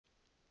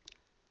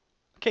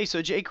Okay,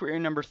 so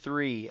jQuery number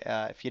 3.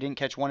 If you didn't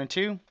catch 1 and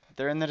 2,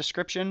 they're in the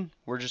description.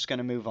 We're just going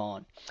to move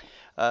on.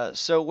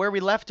 So where we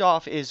left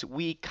off is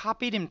we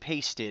copied and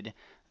pasted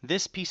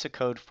this piece of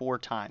code 4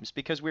 times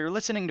because we were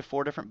listening to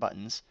 4 different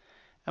buttons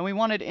and we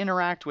wanted to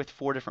interact with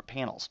 4 different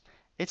panels.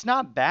 It's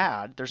not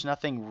bad, there's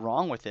nothing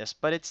wrong with this,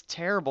 but it's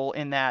terrible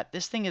in that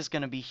this thing is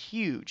going to be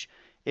huge.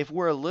 If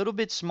we're a little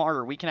bit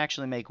smarter, we can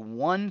actually make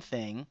one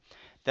thing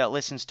that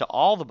listens to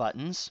all the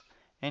buttons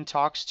and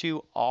talks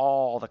to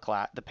all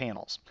the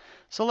panels.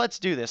 So let's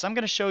do this. I'm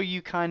going to show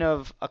you kind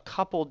of a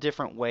couple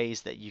different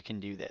ways that you can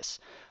do this.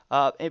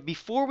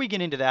 Before we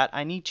get into that,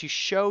 I need to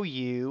show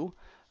you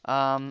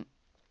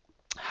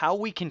how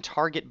we can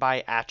target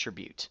by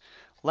attribute.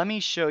 Let me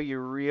show you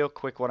real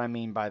quick what I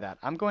mean by that.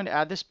 I'm going to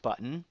add this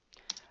button.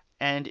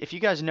 And if you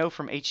guys know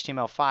from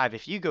HTML5,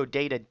 if you go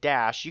data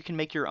dash, you can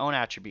make your own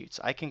attributes.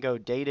 I can go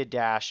data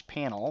dash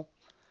panel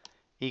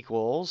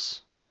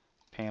equals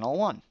panel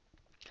 1.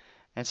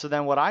 And so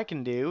then what I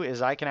can do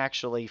is I can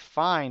actually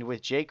find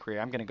with jQuery,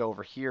 I'm going to go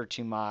over here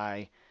to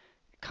my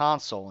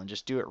console and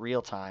just do it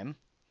real time.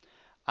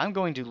 I'm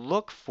going to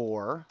look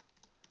for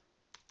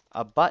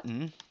a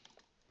button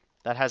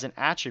that has an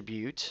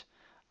attribute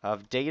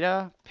of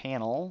data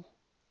panel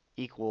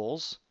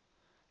equals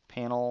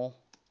panel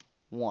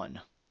 1.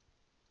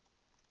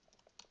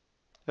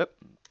 Oop.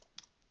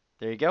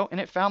 There you go, and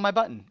it found my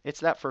button. It's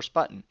that first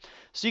button.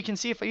 So you can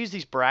see if I use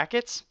these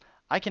brackets,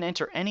 I can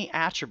enter any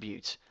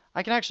attribute.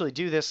 I can actually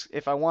do this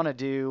if I want to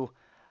do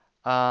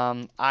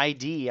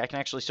ID. I can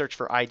actually search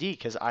for ID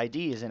because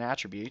ID is an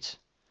attribute.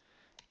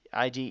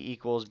 ID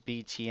equals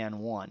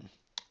btn1.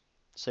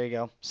 So there you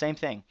go, same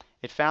thing.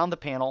 It found the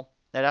panel,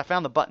 that I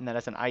found the button that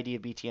has an ID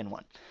of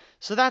btn1.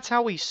 So that's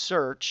how we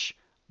search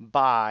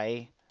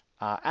by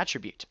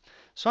attribute.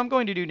 So what I'm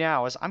going to do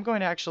now is I'm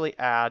going to actually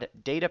add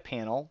data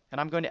panel, and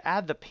I'm going to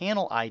add the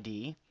panel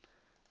ID.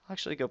 I'll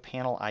actually go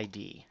panel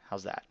ID.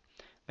 How's that?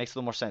 Makes a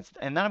little more sense.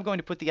 And then I'm going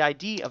to put the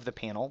ID of the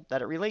panel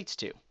that it relates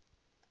to.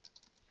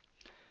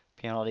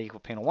 Panel ID equal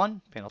panel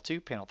 1, panel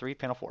 2, panel 3,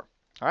 panel 4.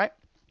 All right?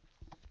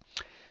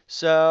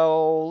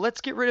 So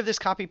let's get rid of this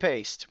copy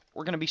paste.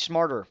 We're going to be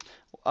smarter.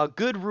 A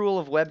good rule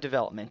of web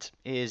development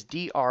is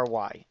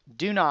DRY.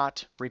 Do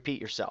not repeat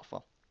yourself.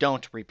 Well,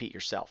 don't repeat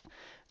yourself.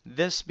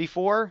 This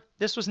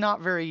was not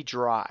very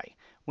dry.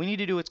 We need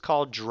to do what's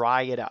called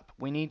dry it up.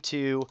 We need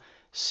to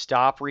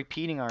stop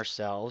repeating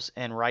ourselves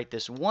and write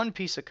this one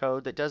piece of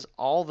code that does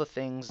all the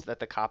things that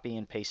the copy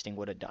and pasting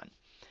would have done.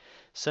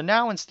 So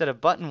now instead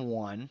of button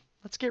 1,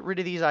 let's get rid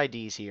of these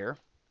IDs here.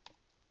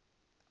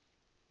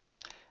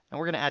 And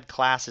we're going to add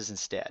classes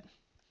instead.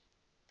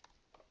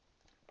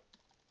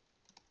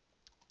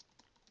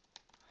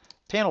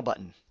 Panel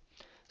button.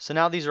 So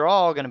now these are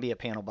all going to be a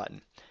panel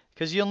button.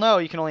 Because you'll know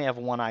you can only have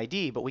one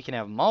ID, but we can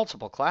have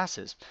multiple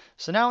classes.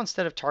 So now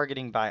instead of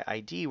targeting by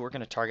ID, we're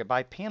going to target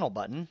by panel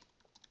button.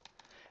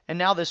 And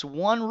now this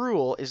one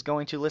rule is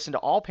going to listen to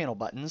all panel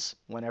buttons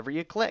whenever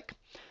you click.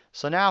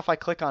 So now if I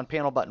click on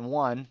panel button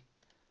 1,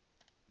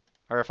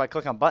 or if I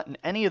click on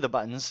any of the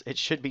buttons, it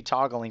should be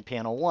toggling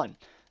panel 1.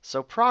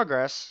 So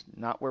progress,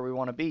 not where we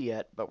want to be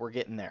yet, but we're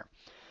getting there.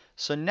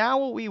 So now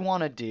what we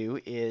want to do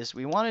is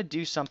we want to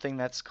do something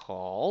that's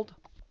called,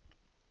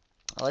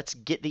 let's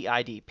get the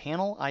ID,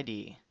 panel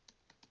ID.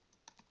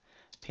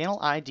 Panel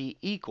ID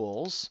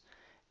equals,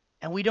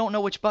 and we don't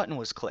know which button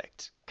was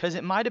clicked because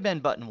it might have been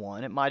button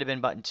 1, it might have been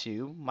button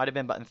 2, might have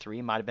been button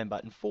 3, might have been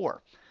button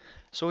 4.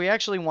 So what we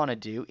actually want to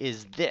do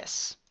is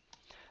this.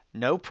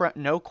 No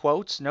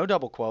quotes, no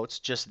double quotes,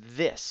 just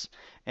this.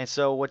 And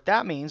so what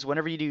that means,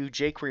 whenever you do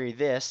jQuery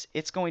this,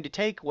 it's going to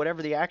take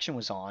whatever the action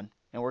was on,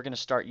 and we're going to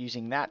start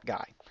using that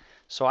guy.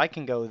 So I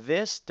can go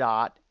this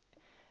dot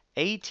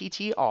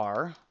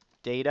attr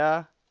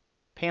data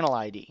panel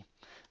ID.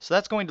 So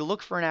that's going to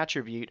look for an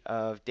attribute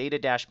of data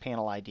dash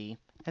panel ID.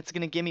 It's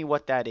going to give me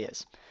what that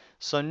is.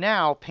 So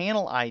now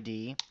panel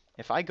ID,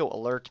 if I go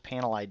alert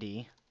panel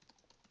ID,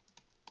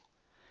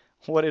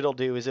 what it'll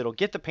do is it'll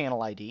get the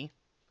panel ID,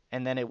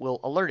 and then it will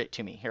alert it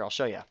to me. Here, I'll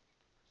show you.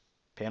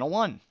 Panel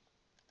 1.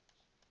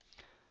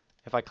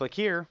 If I click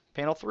here,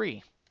 panel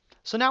 3.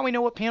 So now we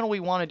know what panel we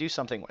want to do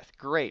something with.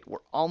 Great, we're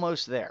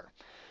almost there.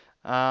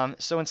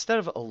 So instead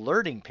of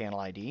alerting panel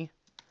ID,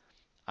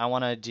 I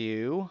want to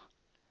do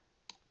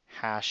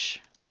hash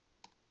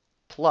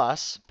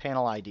plus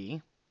panel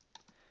ID,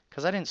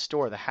 because I didn't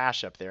store the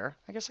hash up there.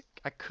 I guess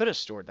I could have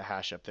stored the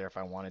hash up there if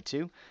I wanted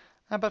to,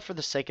 but for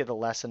the sake of the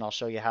lesson, I'll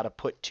show you how to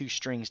put two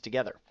strings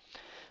together.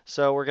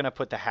 So we're going to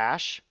put the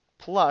hash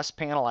plus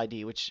panel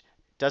ID, which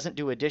doesn't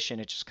do addition,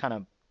 it just kind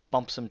of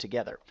bumps them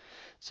together.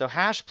 So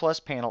hash plus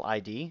panel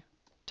ID,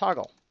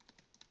 toggle.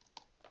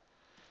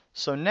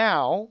 So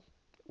now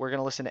we're going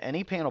to listen to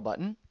any panel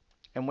button,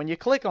 and when you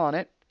click on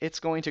it, it's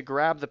going to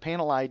grab the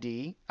panel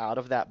ID out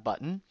of that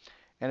button,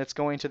 and it's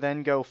going to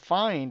then go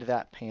find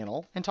that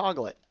panel and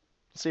toggle it.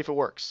 Let's see if it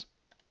works.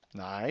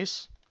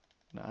 Nice,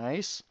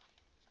 nice.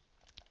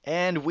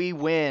 And we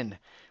win.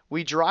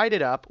 We dried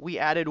it up, we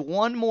added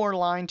one more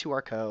line to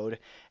our code,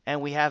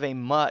 and we have a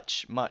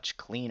much, much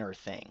cleaner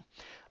thing.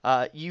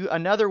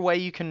 Another way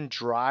you can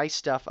dry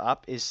stuff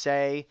up is,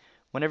 say,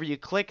 whenever you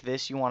click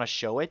this, you want to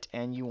show it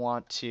and you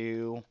want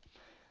to,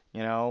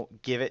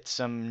 give it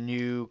some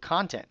new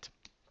content.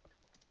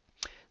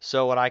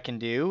 So what I can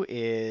do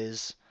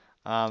is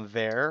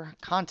var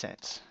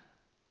content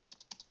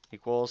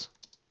equals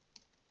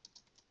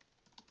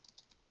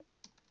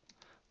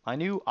my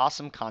new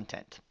awesome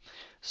content.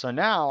 So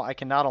now I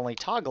can not only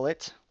toggle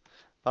it,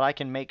 but I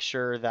can make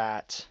sure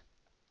that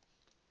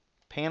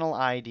panel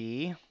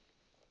ID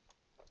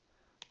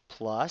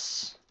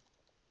plus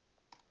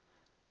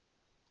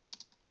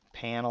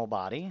panel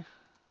body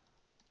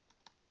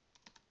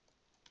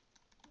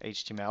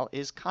HTML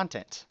is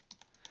content.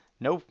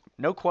 No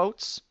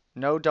quotes,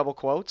 no double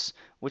quotes,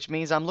 which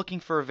means I'm looking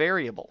for a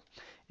variable.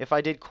 If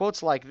I did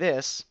quotes like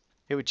this,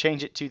 it would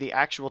change it to the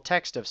actual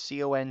text of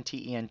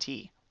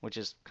content, which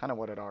is kind of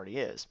what it already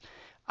is.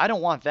 I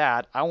don't want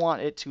that. I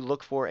want it to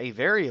look for a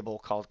variable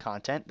called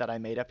content that I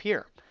made up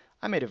here.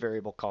 I made a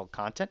variable called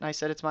content, and I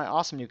said it's my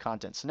awesome new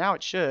content. So now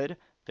it should,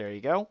 there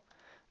you go,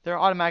 they're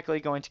automatically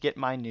going to get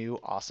my new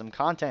awesome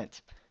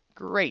content.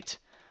 Great.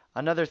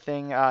 Another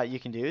thing you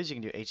can do is you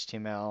can do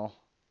HTML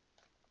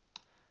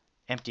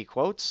empty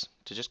quotes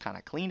to just kind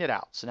of clean it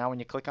out. So now when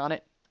you click on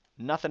it,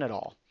 nothing at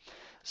all.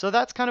 So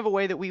that's kind of a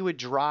way that we would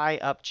dry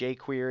up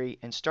jQuery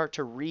and start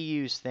to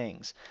reuse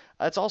things.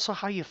 That's also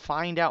how you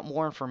find out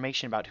more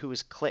information about who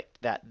has clicked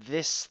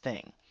this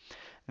thing.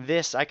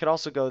 This, I could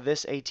also go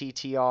this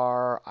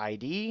attr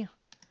ID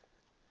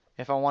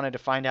if I wanted to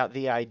find out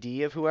the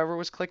ID of whoever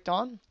was clicked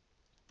on.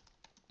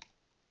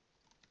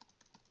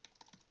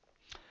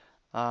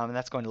 And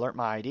that's going to alert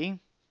my ID.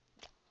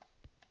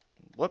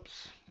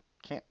 Whoops,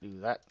 can't do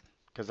that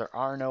because there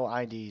are no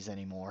IDs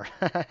anymore.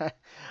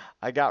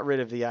 I got rid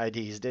of the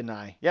IDs, didn't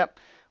I? Yep.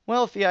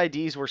 Well, if the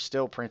IDs were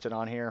still printed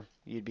on here,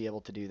 you'd be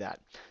able to do that.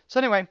 So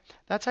anyway,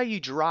 that's how you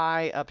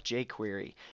dry up jQuery.